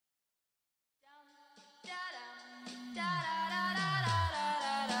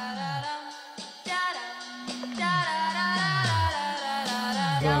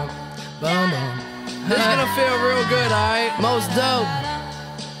gonna feel real good, alright? Most dope.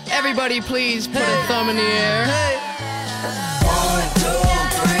 Everybody please put a thumb in the air. Hey. 1, 2,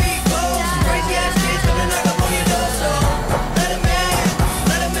 3, 4. Some crazy ass kids coming knock up on your door, so let 'em in,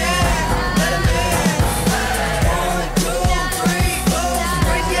 let 'em in, let 'em in. 1, 2, 3, 4. Some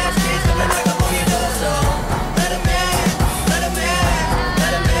crazy ass kids coming knock up on your door, so let 'em in, let 'em in,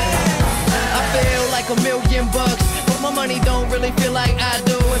 let 'em in. I feel like $1,000,000, but my money don't really feel like I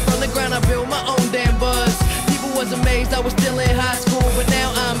do. And from the ground I built my own damn buzz. People was amazed I was still in high school, but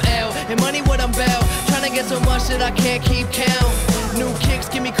now I'm out. And money what I'm about, trying to get so much that I can't keep count. New kicks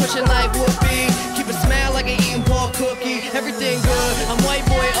give me cushion like whoopee. Keep a smile like an eating pork cookie. Everything good, I'm white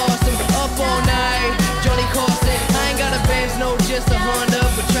boy awesome. Up all night, Johnny Carson. I ain't got a Benz, no, just a Honda,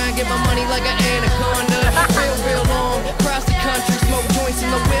 but try and get my money like an anaconda. Real long, across the country, smoke joints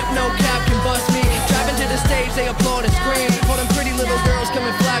in the whip, no cap can bust me. Driving to the stage, they applaud and scream.